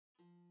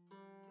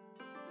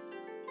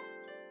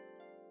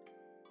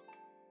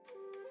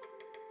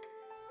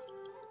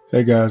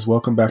Hey guys,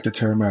 welcome back to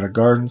Terra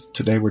Gardens.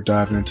 Today we're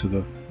diving into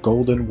the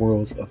golden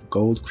world of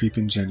gold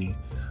creeping jenny,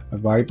 a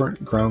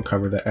vibrant ground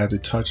cover that adds a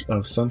touch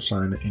of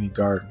sunshine to any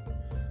garden.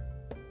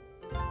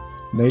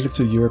 Native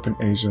to Europe and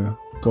Asia,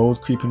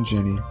 gold creeping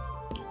jenny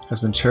has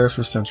been cherished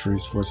for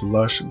centuries for its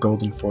lush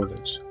golden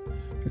foliage.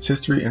 Its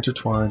history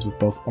intertwines with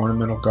both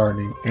ornamental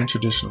gardening and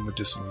traditional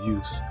medicinal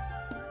use.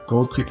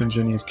 Gold creeping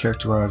jenny is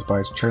characterized by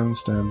its trailing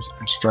stems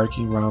and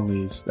striking round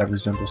leaves that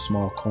resemble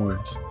small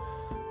coins.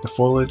 The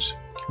foliage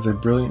is a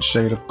brilliant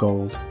shade of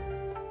gold,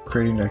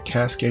 creating a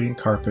cascading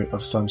carpet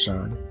of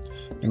sunshine.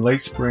 In late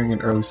spring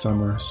and early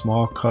summer,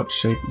 small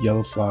cup-shaped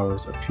yellow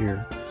flowers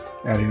appear,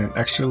 adding an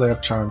extra layer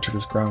of charm to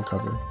this ground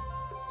cover.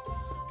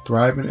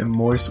 Thriving in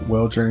moist,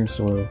 well-draining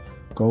soil,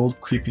 gold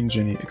creeping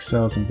jenny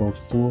excels in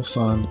both full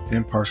sun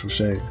and partial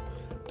shade.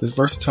 This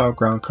versatile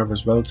ground cover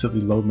is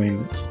relatively low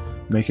maintenance,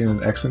 making it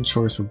an excellent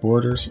choice for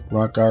borders,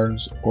 rock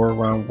gardens, or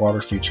around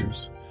water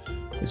features.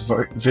 Its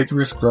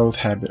vigorous growth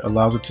habit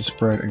allows it to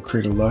spread and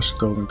create a lush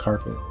golden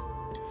carpet.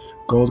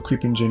 Gold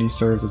creeping jenny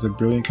serves as a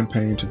brilliant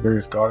companion to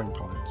various gardening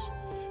plants.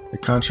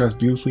 It contrasts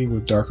beautifully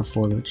with darker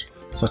foliage,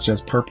 such as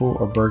purple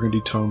or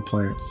burgundy toned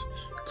plants,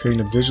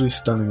 creating a visually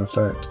stunning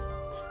effect.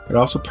 It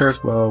also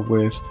pairs well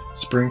with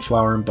spring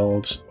flowering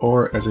bulbs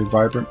or as a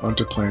vibrant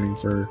underplanting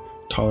for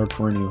taller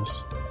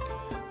perennials.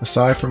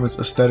 Aside from its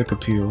aesthetic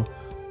appeal,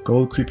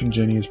 gold creeping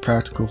jenny is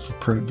practical for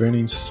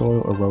preventing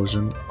soil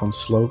erosion on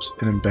slopes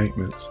and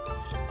embankments.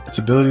 Its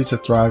ability to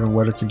thrive in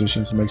wetter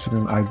conditions makes it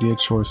an ideal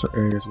choice for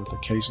areas with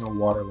occasional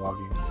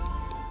waterlogging.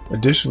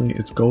 Additionally,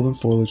 its golden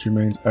foliage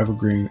remains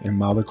evergreen in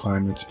milder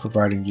climates,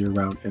 providing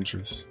year-round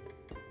interest.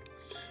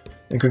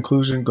 In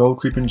conclusion, gold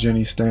creeping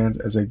jenny stands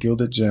as a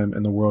gilded gem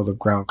in the world of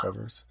ground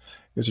covers.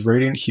 Its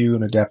radiant hue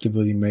and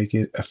adaptability make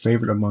it a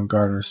favorite among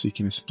gardeners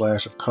seeking a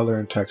splash of color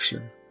and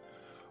texture.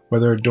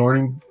 Whether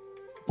adorning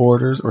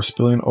borders or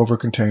spilling over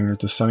containers,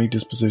 the sunny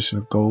disposition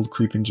of gold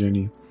creeping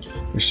jenny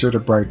is sure to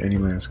brighten any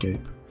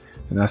landscape.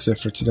 And that's it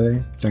for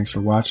today. Thanks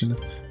for watching.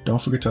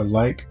 Don't forget to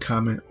like,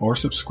 comment, or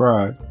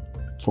subscribe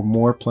for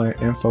more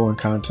plant info and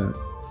content.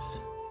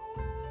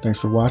 Thanks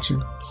for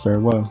watching.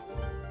 Farewell.